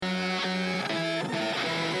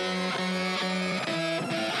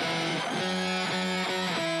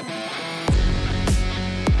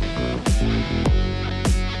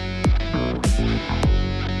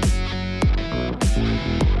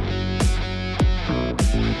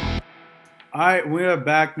All right, we are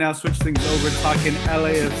back now. Switch things over, talking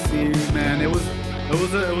LAFC. Man, it was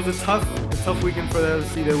a tough weekend for the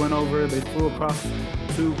LAFC. They went over. They flew across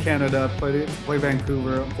to Canada, play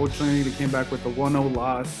Vancouver. Unfortunately, they came back with a 1-0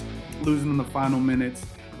 loss, losing in the final minutes.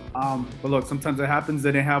 But look, sometimes it happens.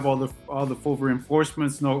 They didn't have all the full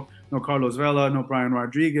reinforcements. No Carlos Vela, no Brian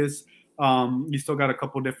Rodriguez. You still got a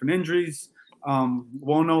couple different injuries.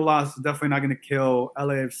 1-0 loss is definitely not going to kill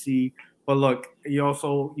LAFC. But look, you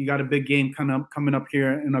got a big game coming up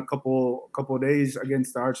here in a couple of days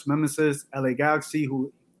against the arch nemesis LA Galaxy,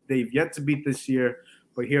 who they've yet to beat this year.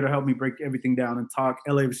 But here to help me break everything down and talk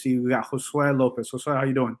LAFC, we got Josue Lopez. Josue, how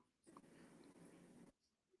you doing?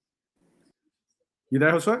 You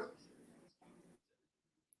there, Josue?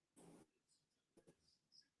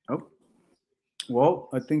 Oh, well,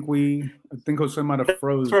 I think Josue might have Thanks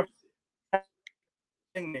froze. for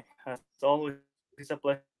having me. As always, it's a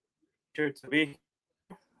pleasure to be here.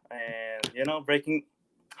 And breaking.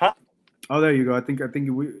 Huh? Oh, there you go. I think Can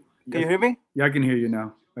you hear me? yeah, I can hear you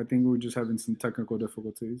now. I think we're just having some technical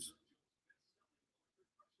difficulties.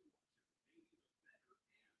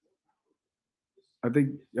 I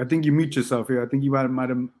think you mute yourself here. I think you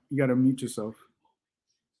gotta mute yourself.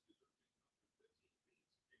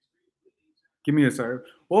 Give me a second.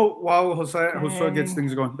 Well, while Jose gets Okay.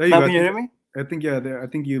 things going, there you Now go. can you hear me? I think yeah, there. I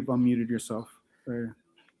think you've unmuted yourself. There.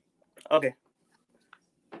 Okay.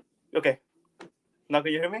 Okay. Now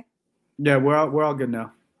can you hear me? Yeah, we're all good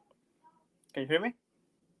now. Can you hear me?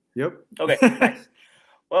 Yep. Okay. Nice.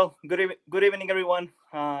 Well, good evening, everyone.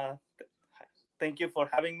 Thank you for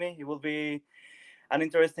having me. It will be an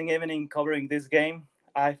interesting evening covering this game.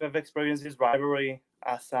 I've experienced this rivalry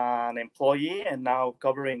as an employee and now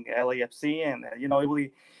covering LAFC, and it will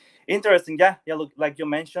be interesting. Yeah. Look, like you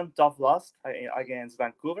mentioned, tough loss against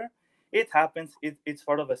Vancouver. It happens. It's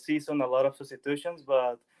part of a season. A lot of substitutions,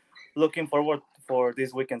 but looking forward for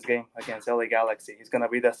this weekend's game against LA Galaxy. It's gonna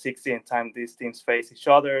be the 16th time these teams face each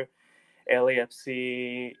other.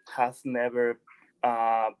 LAFC has never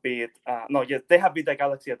beat. No, yes, they have beat the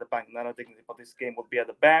Galaxy at the bank. Not technically, but this game will be at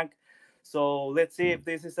the bank. So let's see if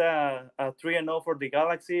this is a 3-0 for the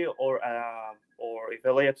Galaxy, or if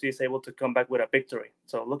LAFC is able to come back with a victory.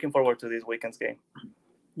 So looking forward to this weekend's game.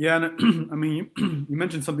 Yeah, and I mean, you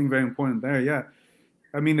mentioned something very important there. Yeah,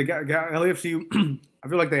 I mean, LAFC. I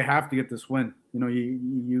feel like they have to get this win.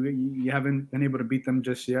 You haven't been able to beat them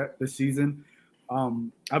just yet this season.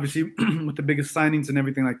 Obviously, with the biggest signings and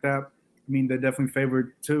everything like that, I mean, they're definitely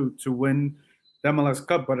favored to win the MLS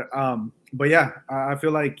Cup. But yeah, I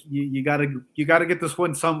feel like you gotta get this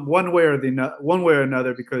win one way or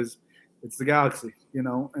another because it's the Galaxy,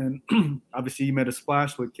 And obviously, you made a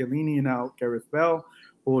splash with Chiellini and now Gareth Bale.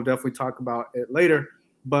 We'll definitely talk about it later.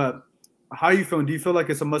 But how are you feeling? Do you feel like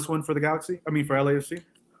it's a must win for the Galaxy? I mean, for LAFC?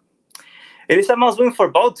 It is a must win for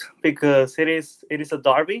both because it is a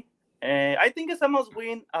derby. And I think it's a must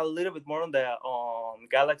win a little bit more on the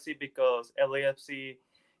Galaxy because LAFC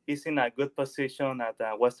is in a good position at the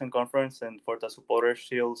Western Conference and for the supporter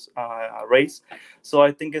shields race. So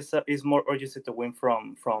I think it's more urgency to win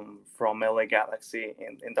from LA Galaxy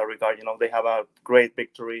in that regard. They have a great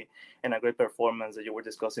victory and a great performance that you were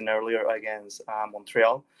discussing earlier against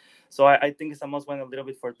Montreal. So I think it's a must win a little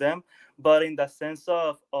bit for them, but in the sense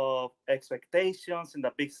of expectations and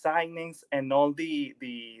the big signings and all the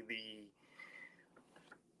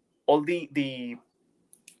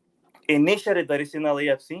initiative that is in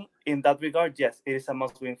LAFC, in that regard, yes, it is a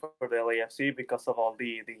must win for the LAFC because of all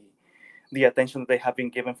the attention they have been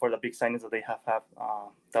given for the big signings that they have had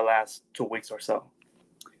the last 2 weeks or so.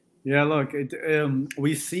 Yeah, look,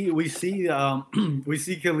 we see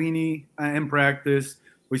Chiellini in practice.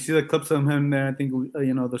 We see the clips of him there. I think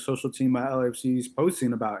the social team at LAFC is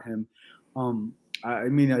posting about him. I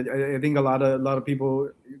mean, I think a lot of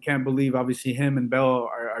people can't believe obviously him and Bell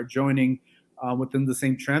are joining within the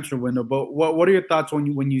same transfer window. But what are your thoughts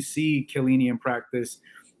when you see Chiellini in practice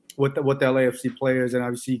with the LAFC players, and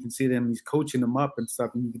obviously you can see them, he's coaching them up and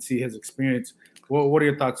stuff, and you can see his experience. What are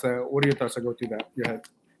your thoughts? What are your thoughts that go through your head?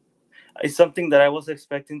 It's something that I was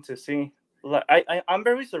expecting to see. Like I'm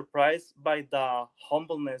very surprised by the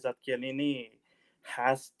humbleness that Chiellini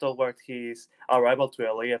has toward his arrival to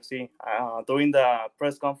LAFC. During the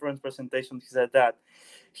press conference presentation, he said that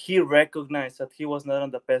he recognized that he was not on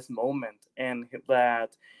the best moment and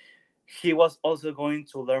that he was also going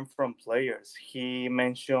to learn from players. He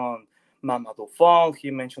mentioned Mamadou Fall, he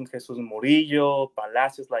mentioned Jesus Murillo,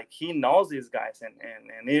 Palacios, like he knows these guys.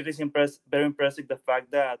 And it is very impressive the fact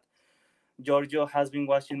that Giorgio has been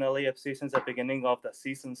watching LAFC since the beginning of the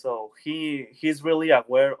season, so he's really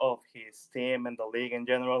aware of his team and the league in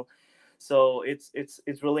general. So it's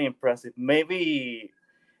really impressive. Maybe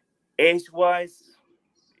age wise,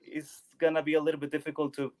 it's gonna be a little bit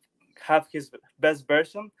difficult to have his best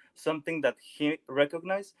version, something that he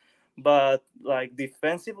recognized. But like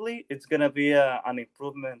defensively, it's gonna be an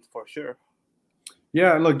improvement for sure.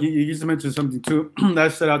 Yeah, look, you just mentioned something too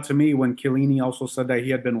that stood out to me when Chiellini also said that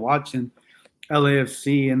he had been watching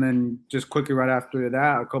LAFC, and then just quickly right after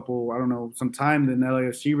that, a couple, I don't know, some time, then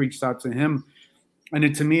LAFC reached out to him,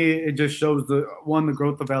 and to me, it just shows the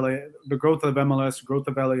growth of the growth of MLS, growth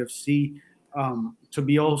of LAFC, to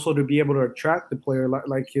be able to attract the player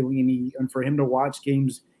like Chiellini, and for him to watch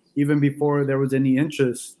games even before there was any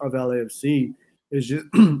interest of LAFC is just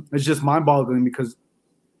it's just mind boggling because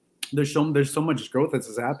there's so much growth that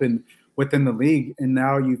has happened within the league, and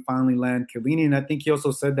now you finally land Chiellini. And I think he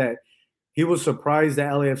also said that he was surprised that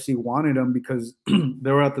LAFC wanted him because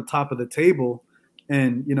they were at the top of the table.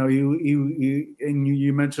 And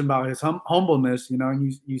you mentioned about his humbleness, and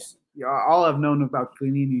all I've known about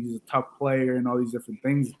Chiellini, he's a tough player and all these different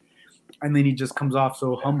things, and then he just comes off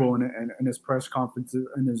so humble in his press conferences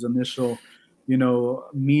and his initial,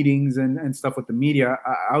 meetings and stuff with the media.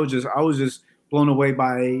 I was just blown away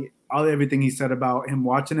by everything he said about him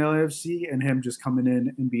watching LAFC and him just coming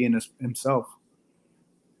in and being himself.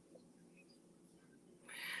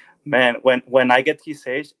 Man, when I get his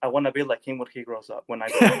age, I want to be like him when he grows up. When I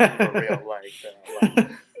grow up for real, like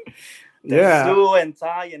the Yeah. suit and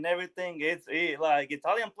tie and everything. Like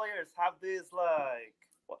Italian players have this like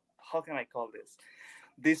how can I call this?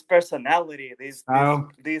 This personality, Style.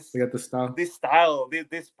 this They got the style. this style,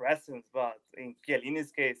 this presence. But in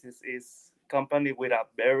Chiellini's case, is accompanied with a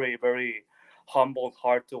very very humble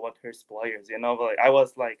heart toward his players. Like I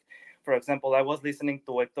was like, for example, I was listening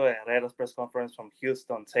to Hector Herrera's press conference from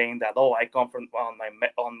Houston saying that, I come from on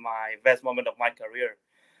my best moment of my career.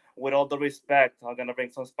 With all the respect, I'm gonna bring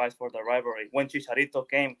some spice for the rivalry. When Chicharito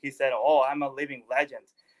came, he said, "Oh, I'm a living legend."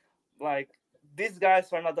 Like these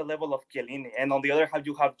guys are not the level of Chiellini. And on the other hand,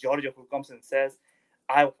 you have Giorgio who comes and says,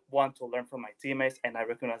 "I want to learn from my teammates, and I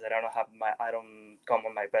recognize that I don't come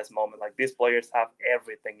on my best moment." Like these players have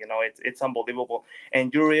everything. It's unbelievable,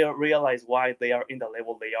 and you realize why they are in the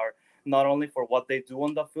level they are, not only for what they do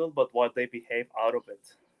on the field, but what they behave out of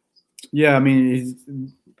it. Yeah, I mean, he's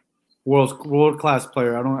world class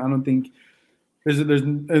player. I don't think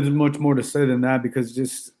there's much more to say than that because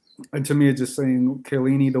just to me, it's just saying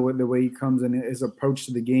Chiellini the way he comes and his approach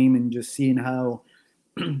to the game and just seeing how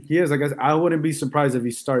he is. I guess I wouldn't be surprised if he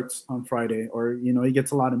starts on Friday or he gets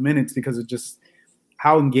a lot of minutes because of just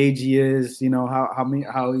how engaged he is.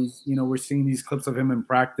 How he's we're seeing these clips of him in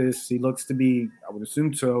practice. He looks to be, I would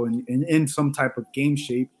assume so, in some type of game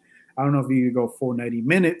shape. I don't know if he could go full 90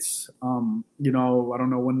 minutes. I don't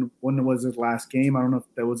know when was his last game. I don't know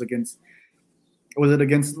if that was against. Was it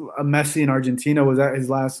against Messi in Argentina? Was that his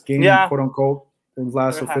last game, Yeah, quote unquote, his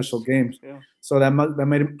last official perhaps. games? Yeah. So that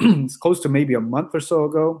made him it's close to maybe a month or so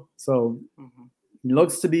ago. So Mm-hmm. he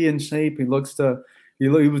looks to be in shape. He was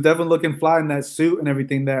definitely looking fly in that suit and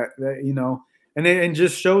everything and it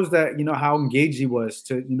just shows that how engaged he was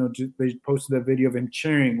to they posted a video of him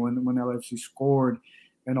cheering when LFC scored,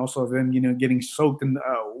 and also of him getting soaked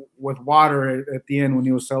with water at the end when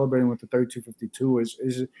he was celebrating with the 32-52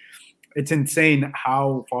 is it's insane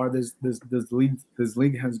how far this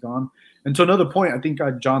league has gone. And to another point, I think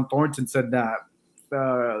John Thornton said that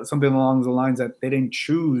something along the lines that they didn't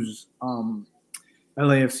choose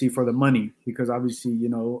LAFC for the money because obviously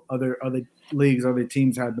other leagues, other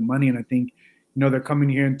teams had the money, and I think they're coming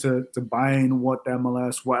here to buying what the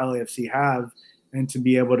MLS, what LAFC have, and to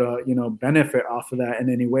be able to benefit off of that in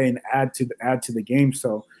any way and add to the game.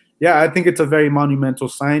 So yeah, I think it's a very monumental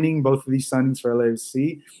signing, both of these signings for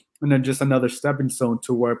LAFC, and then just another stepping stone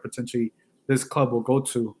to where potentially this club will go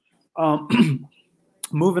to.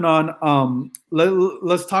 Moving on,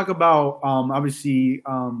 let's talk about obviously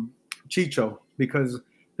Chicho, because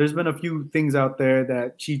there's been a few things out there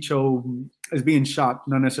that Chicho is being shot.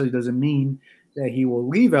 Not necessarily doesn't mean that he will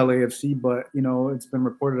leave LAFC, but it's been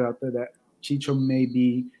reported out there that Chicho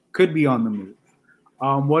could be on the move.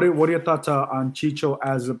 What are your thoughts on Chicho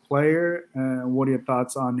as a player, and what are your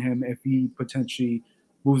thoughts on him if he potentially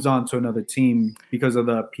moves on to another team because of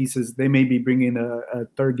the pieces they may be bringing a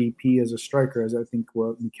third DP as a striker, as I think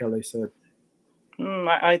what Michele said.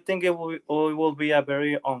 I think it will be a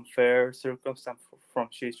very unfair circumstance from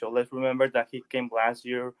Chicho. Let's remember that he came last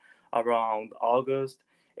year around August,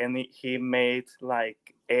 and he made like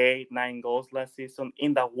 8-9 goals last season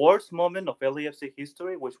in the worst moment of LAFC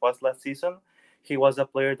history, which was last season. he was a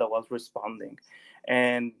player that was responding.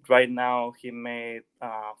 And right now he made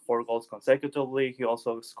 4 goals consecutively. He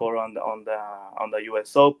also scored on the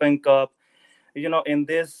U.S. Open Cup. In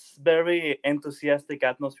this very enthusiastic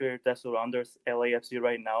atmosphere that surrounds LAFC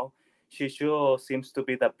right now, Chicho seems to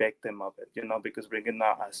be the victim of it, because bringing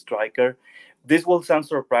a striker. This will sound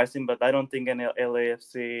surprising, but I don't think any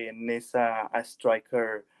LAFC needs a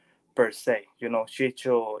striker per se.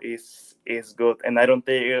 Chicho is good, and I don't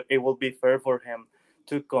think it will be fair for him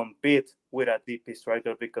to compete with a DP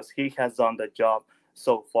striker because he has done the job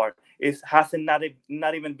so far. It hasn't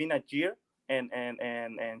not even been a year, and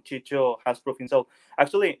Chicho has proven so.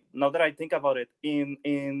 Actually, now that I think about it, in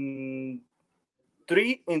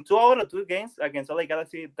 2 out of 2 games against LA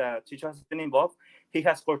Galaxy that Chicho has been involved, he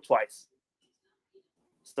has scored twice.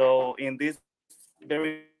 So in this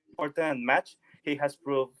very important match, he has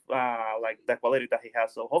proved like the quality that he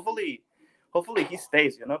has. So hopefully he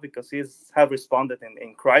stays, because he's have responded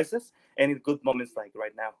in crisis and in good moments like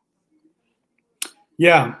right now.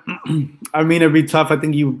 Yeah, I mean it'd be tough. I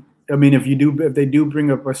think you. I mean, if they do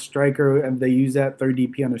bring up a striker and they use that third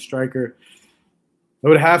DP on a striker, it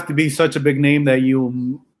would have to be such a big name that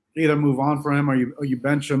you either move on for him or you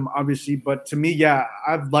bench him, obviously. But to me, yeah,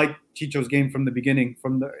 I've liked Chicho's game from the beginning.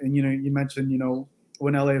 And you mentioned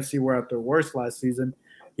when LAFC were at their worst last season,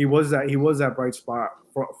 he was that bright spot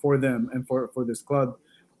for them and for this club.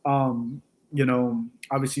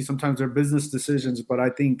 Obviously sometimes they're business decisions, but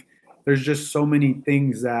I think there's just so many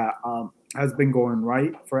things that has been going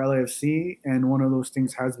right for LAFC, and one of those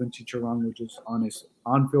things has been Chicho Ron, which is on his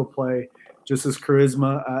on-field play, just his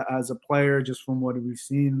charisma as a player, just from what we've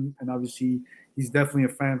seen, and obviously he's definitely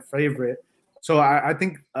a fan favorite. So I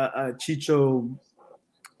think Chicho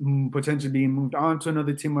potentially being moved on to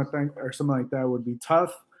another team, I think, or something like that would be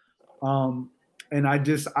tough. Um, and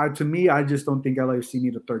to me, I just don't think LAFC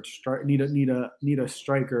need a third stri- need a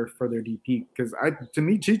striker for their DP, because to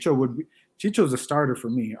me Chicho's a starter for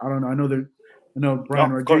me. I don't know. I know No,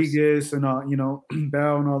 Brian of course. Rodriguez and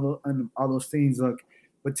Bale and all those things. Look,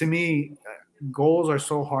 but to me, goals are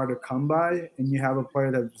so hard to come by, and you have a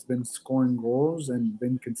player that's been scoring goals and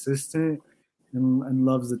been consistent and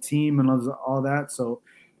loves the team and loves all that. So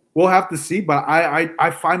we'll have to see. But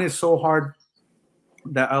I find it so hard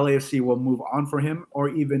that LAFC will move on for him or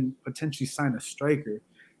even potentially sign a striker,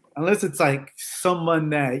 unless it's like someone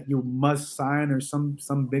that you must sign or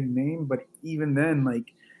some big name. But even then,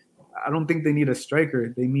 like, I don't think they need a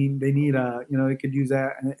striker. They need they could use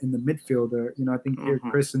that in the midfield. Or I think here Hmm.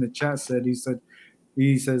 Chris in the chat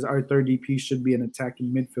he says our third DP should be an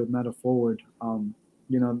attacking midfield, not a forward. I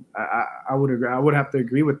would agree. I would have to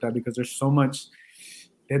agree with that, because there's so much.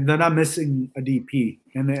 They're not missing a DP,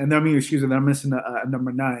 and I mean, excuse me, they're missing a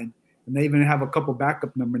number 9, and they even have a couple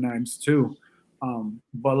backup number 9s too.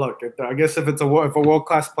 But look, I guess if if a world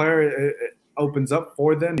class player it opens up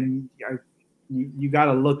for them, and you got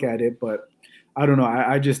to look at it. But I don't know.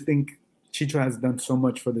 I just think Chicho has done so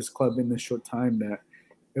much for this club in this short time that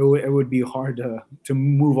it would be hard to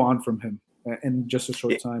move on from him in just a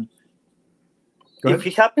short time. Go If ahead.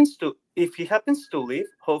 he happens to leave,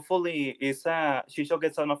 hopefully Shisho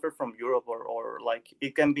gets an offer from Europe, or like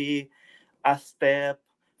it can be a step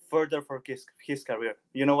further for his career.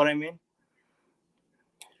 You know what I mean?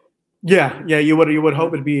 Yeah. You would Uh,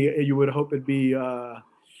 hope it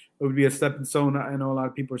would be a stepping stone. I know a lot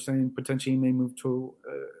of people are saying potentially he may move to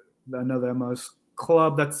another MLS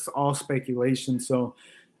club. That's all speculation. So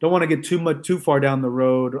don't want to get too far down the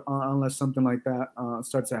road unless something like that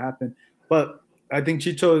starts to happen. But I think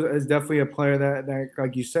Chicho is definitely a player that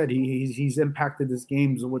like you said, he's impacted this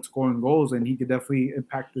game with scoring goals, and he could definitely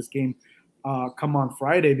impact this game come on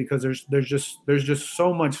Friday, because there's just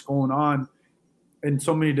so much going on in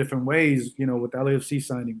so many different ways. With the LAFC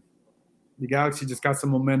signing, the Galaxy just got some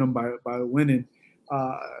momentum by winning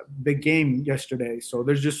uh, big game yesterday. So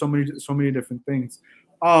there's just so many different things.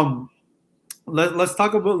 Um, let's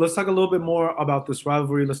talk a little bit more about this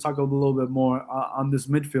rivalry. Let's talk a little bit more on this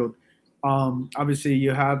midfield. Obviously,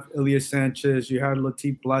 you have Elias Sanchez, you have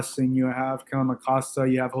Latif Blessing, you have Kellen Acosta,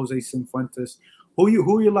 you have Jose Cifuentes. Who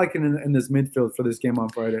are you liking in this midfield for this game on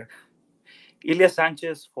Friday? Ilya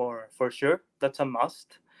Sanchez for sure. That's a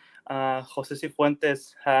must. Jose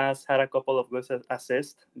Cifuentes has had a couple of good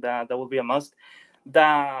assists. That will be a must.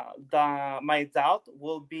 The my doubt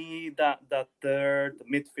will be the third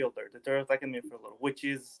midfielder, the third second midfielder, which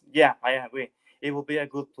is, yeah, I agree. It will be a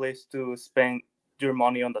good place to spend your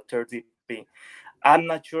money on the third DP. I'm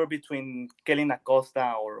not sure between Kelly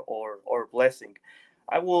Acosta or Blessing.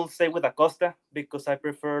 I will say with Acosta because I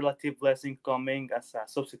prefer Latif Blessing coming as a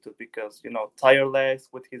substitute because, tired legs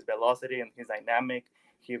with his velocity and his dynamic.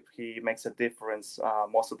 he makes a difference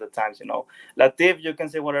most of the times. Latif, you can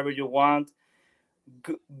say whatever you want.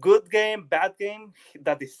 Good game, bad game.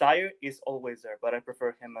 That desire is always there, but I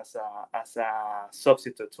prefer him as a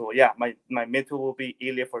substitute. So yeah, my midfield will be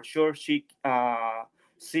Ilya for sure. Sifu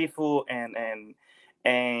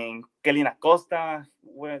and Kelly Acosta.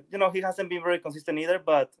 Well, he hasn't been very consistent either,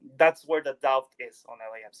 but that's where the doubt is on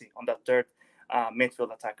LAFC on the third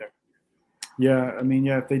midfield attacker. Yeah, I mean,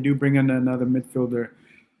 yeah, if they do bring in another midfielder,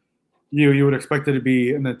 you would expect it to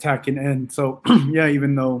be an attacking end. So yeah,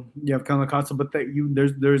 even though you have Kalakasa, but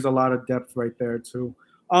there's a lot of depth right there too.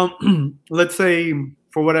 Let's say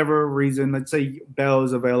for whatever reason, let's say Bale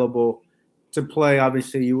is available to play.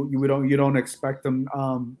 Obviously, you don't expect him.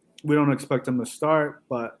 We don't expect him to start,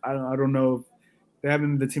 but I don't know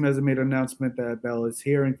if the team hasn't made an announcement that Bale is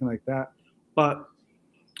here or anything like that. But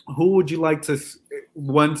who would you like to,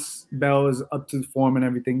 once Bale is up to form and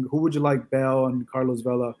everything, who would you like, Bale and Carlos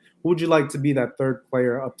Vela, who would you like to be that third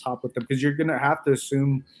player up top with them? Because you're going to have to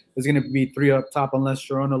assume there's going to be three up top unless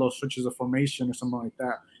Geronimo switches a formation or something like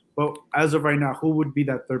that. But as of right now, who would be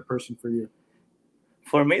that third person for you?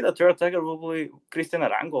 For me, the third attacker will be Cristian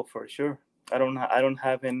Arango for sure. I don't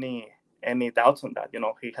have any doubts on that.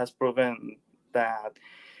 He has proven that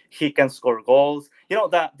he can score goals.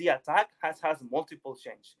 That the attack has multiple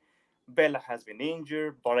change. Bella has been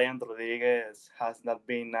injured. Brian Rodriguez has not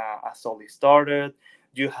been a solid starter.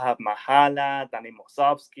 You have Mahala, Danny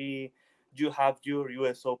Mosovsky. You have your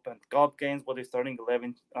U.S. Open Cup games, but the starting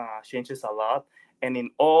 11 changes a lot. And in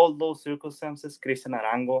all those circumstances, Cristian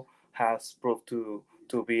Arango has proved to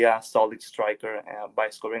be a solid striker by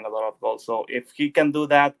scoring a lot of goals. So if he can do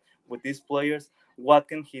that with these players, what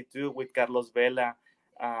can he do with Carlos Vela?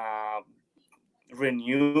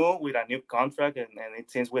 Renew with a new contract and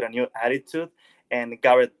it seems with a new attitude, and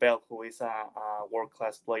Gareth Bale, who is a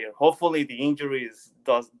world-class player. Hopefully the injuries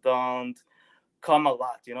don't come a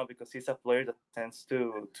lot, because he's a player that tends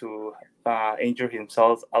to injure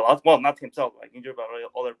himself a lot. Well, not himself, like injured by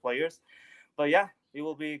other players. But yeah, it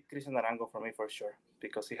will be Cristian Arango for me for sure,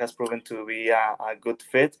 because he has proven to be a good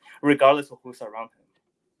fit regardless of who's around him.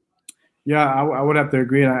 Yeah, I would have to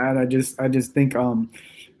agree, and I just think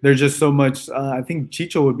there's just so much. I think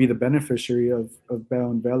Chicho would be the beneficiary of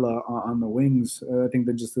Bale and Vela on the wings. I think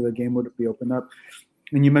that just the game would be opened up.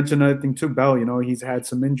 And you mentioned another thing too, Bell. He's had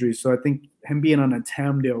some injuries, so I think him being on a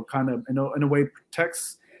TAM deal kind of in a way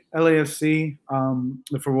protects LAFC.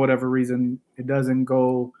 For whatever reason,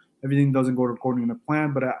 everything doesn't go according to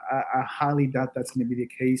plan. But I highly doubt that's going to be the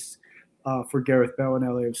case for Gareth Bale and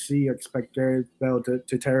LAFC. I expect Gareth Bale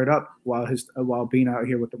to tear it up while being out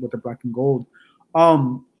here with the black and gold.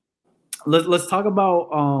 Let's talk about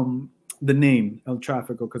the name El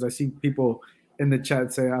Tráfico, because I see people in the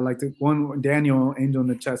chat say Daniel Angel in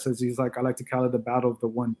the chat says he's like, I like to call it the Battle of the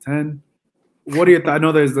 110. What are your thoughts? I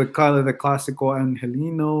know there's the Clásico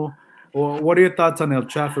Angelino. Or what are your thoughts on El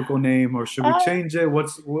Tráfico name, or should we change it?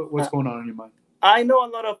 What's going on in your mind? I know a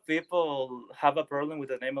lot of people have a problem with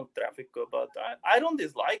the name El Tráfico, but I don't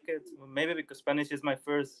dislike it. Maybe because Spanish is my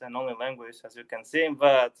first and only language, as you can see.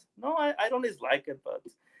 But no, I don't dislike it.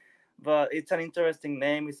 But it's an interesting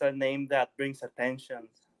name. It's a name that brings attention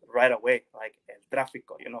right away, like El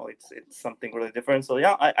Tráfico. It's something really different. So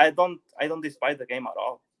yeah, I don't despise the game at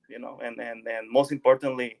all. And most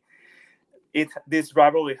importantly, this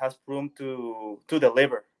rivalry has room to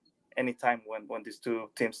deliver anytime when these two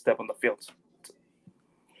teams step on the field.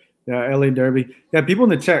 Yeah, LA Derby. Yeah, people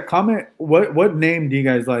in the chat, comment what name do you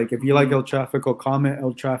guys like? If you like El Tráfico, comment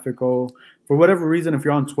El Tráfico. For whatever reason, if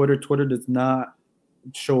you're on Twitter does not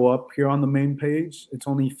show up here on the main page. It's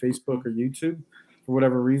only Facebook or YouTube for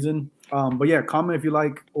whatever reason. But yeah, comment if you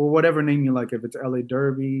like, or whatever name you like. If it's LA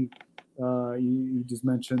Derby, you just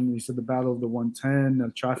mentioned, you said the Battle of the 110,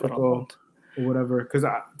 El Tráfico, or whatever. Because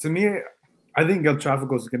to me, I think El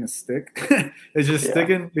Tráfico is gonna stick. It's just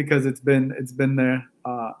sticking because it's been there.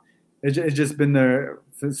 It's just been there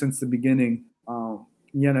since the beginning.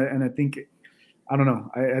 And I think, I don't know.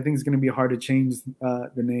 I think it's gonna be hard to change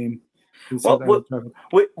the name. Well,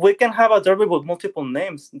 we can have a derby with multiple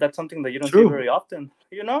names. That's something that you don't see very often.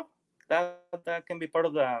 That can be part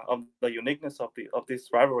of the uniqueness of this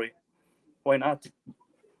rivalry. Why not?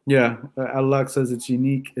 Yeah, Alex says it's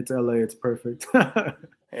unique. It's LA. It's perfect.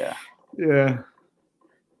 Yeah.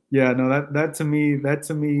 No, that to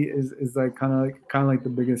me is like kind of like the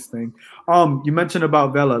biggest thing. You mentioned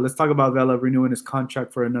about Vela. Let's talk about Vela renewing his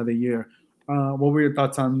contract for another year. What were your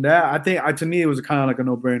thoughts on that? I think to me it was kind of like a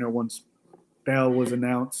no-brainer once Bale was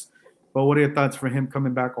announced. But what are your thoughts for him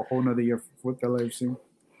coming back a whole nother year with LAFC?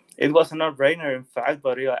 It was a no-brainer, in fact,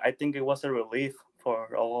 but I think it was a relief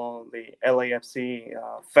for all the LAFC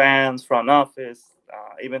fans, front office,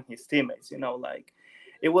 even his teammates. Like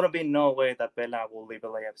it wouldn't be no way that Bela will leave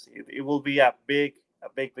LAFC. It will be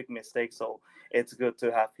big mistake. So it's good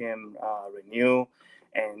to have him renew,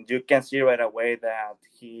 and you can see right away that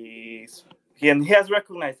he has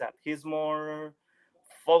recognized that he's more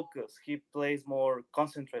focused. He plays more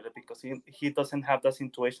concentrated because he doesn't have that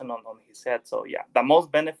situation on his head. So yeah, the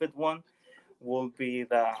most benefit one will be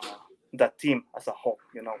the team as a whole.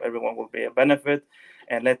 Everyone will be a benefit,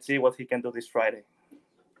 and let's see what he can do this Friday.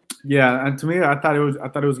 Yeah, and to me, I thought it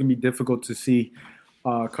was gonna be difficult to see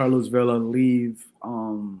Carlos Vela leave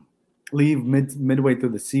midway through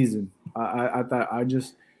the season. I thought I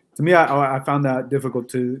just to me I found that difficult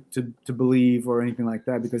to believe or anything like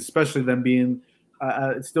that, because especially them being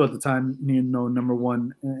still at the time, number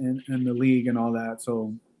one in the league and all that.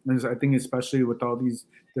 So I think especially with all these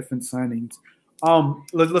different signings.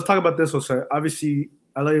 Let's talk about this, Jose. Obviously,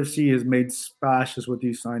 LAFC has made splashes with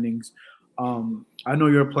these signings. I know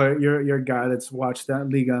you're a player. You're a guy that's watched that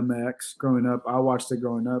Liga MX growing up. I watched it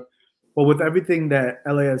growing up. But with everything that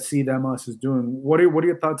LAFC, the MLS is doing, what are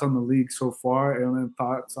your thoughts on the league so far, and then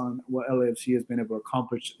thoughts on what LAFC has been able to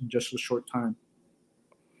accomplish in just a short time?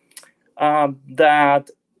 That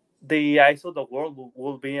the eyes of the world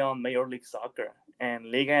will be on Major League Soccer,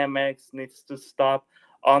 and Liga MX needs to stop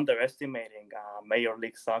underestimating Major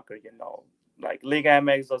League Soccer. Like Liga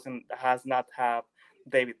MX has not have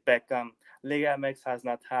David Beckham. Liga MX has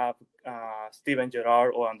not have Steven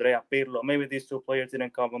Gerrard or Andrea Pirlo. Maybe these two players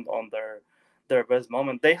didn't come on their best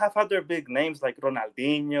moment. They have other big names like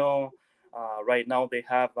Ronaldinho. Right now they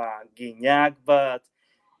have Gignac, but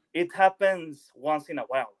it happens once in a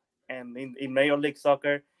while. And in Major League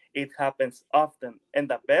Soccer, it happens often. And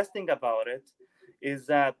the best thing about it is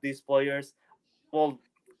that these players, well,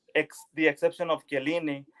 the exception of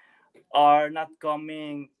Chiellini, are not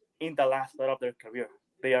coming in the last part of their career.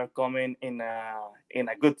 They are coming in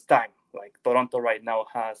a good time. Like Toronto right now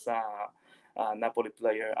has a Napoli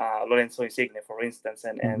player, Lorenzo Insigne, for instance,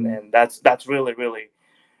 and, and, Mm-hmm. and that's really, really,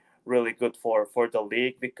 really good for the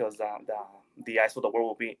league, because the eyes of the world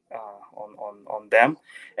will be on them.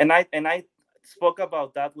 And I spoke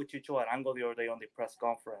about that with Chicho Arango the other day on the press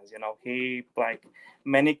conference. He, like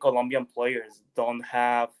many Colombian players, don't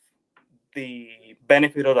have the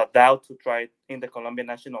benefit of the doubt to try it in the Colombian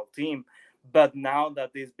national team. But now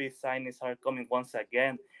that these big signings are coming once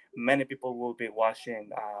again, many people will be watching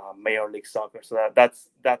Major League Soccer. So that's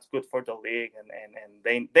good for the league,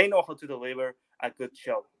 and they know how to deliver a good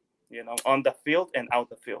show, on the field and out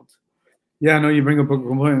the field. Yeah, I know you bring up a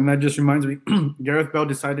good point, and that just reminds me. Gareth Bale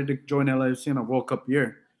decided to join LAFC in a World Cup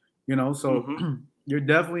year. So Hmm. you're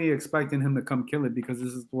definitely expecting him to come kill it, because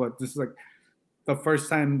this is like the first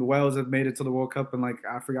time the Wales have made it to the World Cup in, like,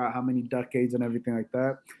 I forgot how many decades and everything like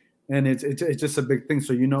that, and it's just a big thing.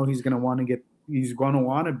 So he's going to want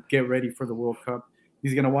to get ready for the World Cup.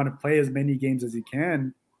 He's going to want to play as many games as he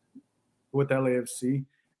can with LAFC.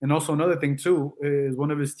 And also another thing too is one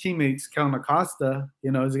of his teammates, Cal Acosta,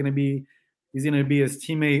 is going to be his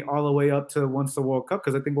teammate all the way up to once the World Cup,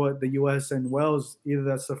 because I think what the U.S. and Wales, either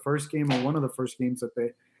that's the first game or one of the first games that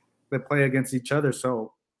they play against each other.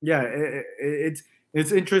 So yeah, it's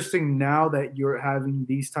interesting now that you're having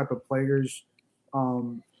these type of players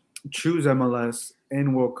um, choose MLS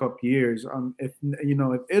in World Cup years. If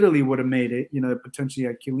Italy would have made it, potentially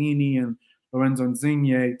had Chiellini and Lorenzo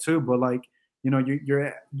Insigne too, but like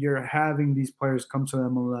you're having these players come to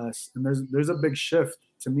MLS, and there's a big shift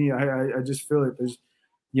to me. I just feel it.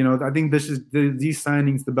 I think these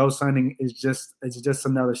signings, the Bell signing is just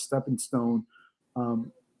another stepping stone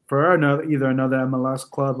um, for either another MLS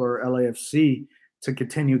club or LAFC to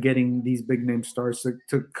continue getting these big name stars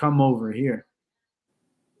to come over here.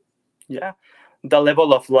 Yeah, the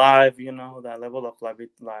level of life, the level of life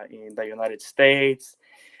in the United States.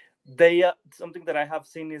 They Something that I have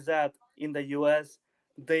seen is that in the U.S.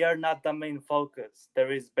 they are not the main focus.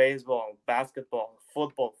 There is baseball, basketball,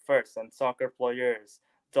 football first, and soccer players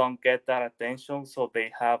don't get that attention, so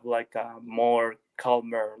they have like a more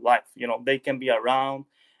calmer life. They can be around,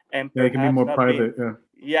 and Yeah, it can be perhaps more not be, private. Yeah.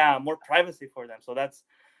 yeah, more privacy for them. So that's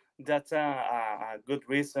a good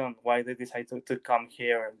reason why they decide to come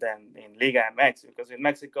here than in Liga MX, because in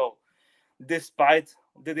Mexico, despite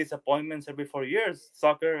the disappointments every 4 years,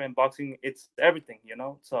 soccer and boxing, it's everything.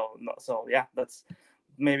 So yeah, that's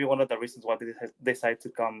maybe one of the reasons why they decide to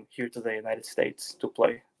come here to the United States to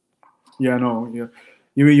play. Yeah, no, yeah.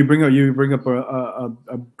 You bring up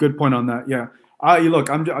a good point on that. Yeah. You look.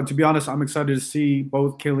 To be honest, I'm excited to see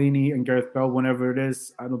both Chiellini and Gareth Bell whenever it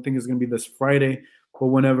is. I don't think it's going to be this Friday, but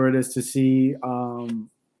whenever it is to see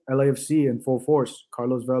LAFC in full force,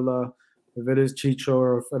 Carlos Vela, if it is Chicho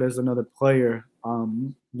or if it is another player,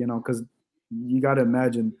 because you got to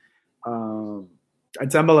imagine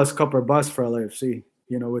it's MLS Cup or bust for LAFC,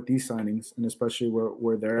 with these signings, and especially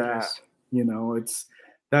where they're It at. is. It's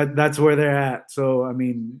that's where they're at. So I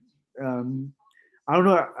mean, I don't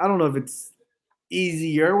know. I don't know if it's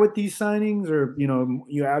easier with these signings or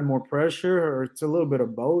you add more pressure or it's a little bit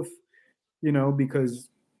of both. Because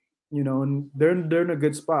and they're in a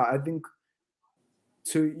good spot. I think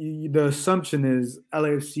the assumption is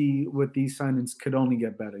LAFC with these signings could only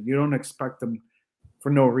get better. You don't expect them for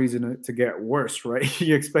no reason to get worse, right?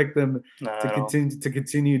 You expect them Not to at all.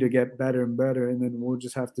 continue to get better and better, and then we'll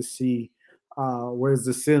just have to see where's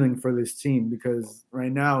the ceiling for this team, because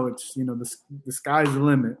right now it's the sky's the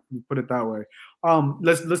limit. Put it that way.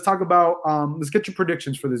 Let's talk about let's get your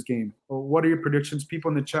predictions for this game. What are your predictions, people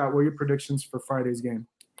in the chat? What are your predictions for Friday's game?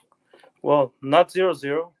 Well, not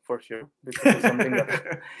 0-0 for sure, because it's something that I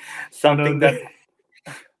know something that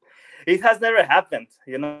it has never happened.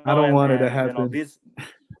 I don't want it to And happen. this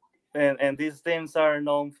and these teams are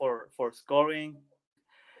known for scoring.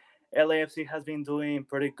 LAFC has been doing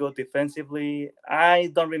pretty good defensively. I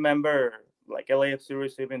don't remember like LAFC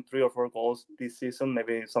receiving 3 or 4 goals this season.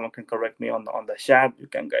 Maybe someone can correct me on the chat.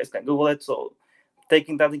 Guys can Google it. So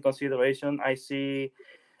taking that in consideration, I see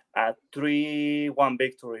a 3-1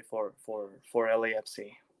 victory for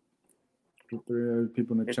LAFC. 3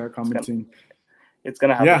 people in the chat commenting. It's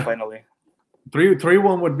gonna happen finally.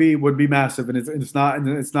 3-1 would be massive, and it's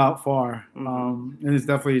not far, Mm-hmm. and it's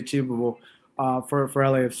definitely achievable for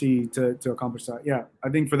LAFC to accomplish that. Yeah, I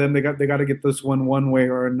think for them they got to get this one way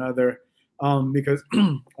or another, because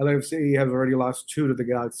LAFC has already lost 2 to the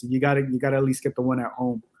Galaxy. You got to at least get the one at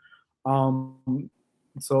home.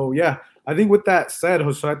 So yeah, I think with that said,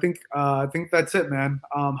 Jose, I think that's it, man.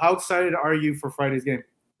 How excited are you for Friday's game?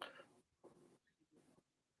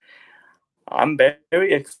 I'm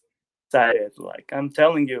very excited. Like I'm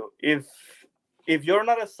telling you, if you're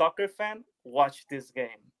not a soccer fan, watch this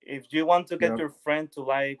game. If you want to get your friend to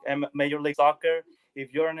like Major League Soccer,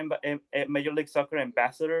 if you're a Major League Soccer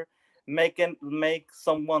ambassador, make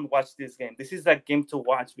someone watch this game. This is a game to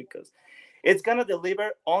watch because it's gonna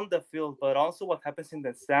deliver on the field, but also what happens in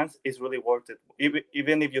the stands is really worth it.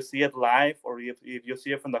 Even if you see it live or if you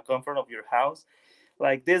see it from the comfort of your house,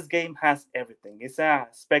 like this game has everything. It's a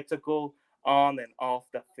spectacle on and off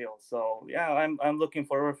the field. So yeah, I'm looking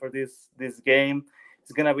forward for this game.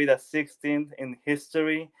 It's gonna be the 16th in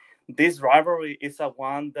history. This rivalry is a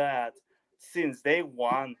one that since day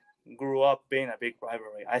one grew up being a big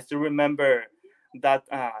rivalry. I still remember that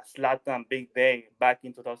Zlatan big day back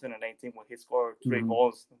in 2018 when he scored 3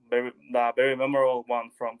 goals. Very memorable one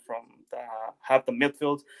from half the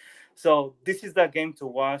midfield. So this is the game to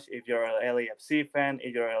watch if you're an LAFC fan,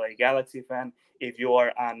 if you're an LA Galaxy fan, if you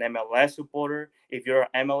are an MLS supporter, if you're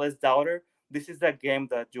an MLS doubter. This is the game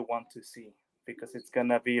that you want to see because it's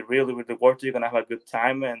gonna be really, really worth it. You're gonna have a good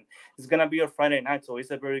time, and it's gonna be your Friday night. So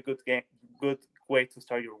it's a very good game, good way to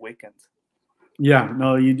start your weekend. Yeah,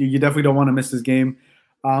 no, you definitely don't want to miss this game.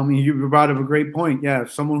 You brought up a great point. Yeah,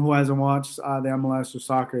 if someone who hasn't watched the MLS or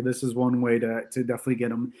soccer, this is one way to definitely get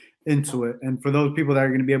them into it. And for those people that are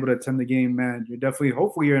going to be able to attend the game, man, you're definitely,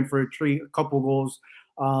 hopefully, you're in for a treat. A couple goals.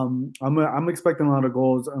 I'm expecting a lot of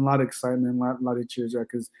goals, and a lot of excitement, a lot of cheers,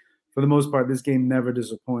 because for the most part, this game never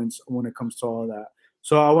disappoints when it comes to all that.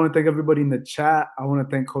 So I want to thank everybody in the chat. I want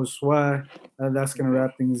to thank Josue. That's going to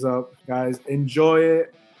wrap things up, guys. Enjoy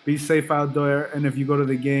it. Be safe out there. And if you go to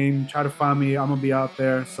the game, try to find me. I'm going to be out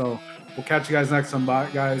there. So we'll catch you guys next time. Bye,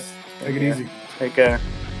 guys. Take it easy. Take care.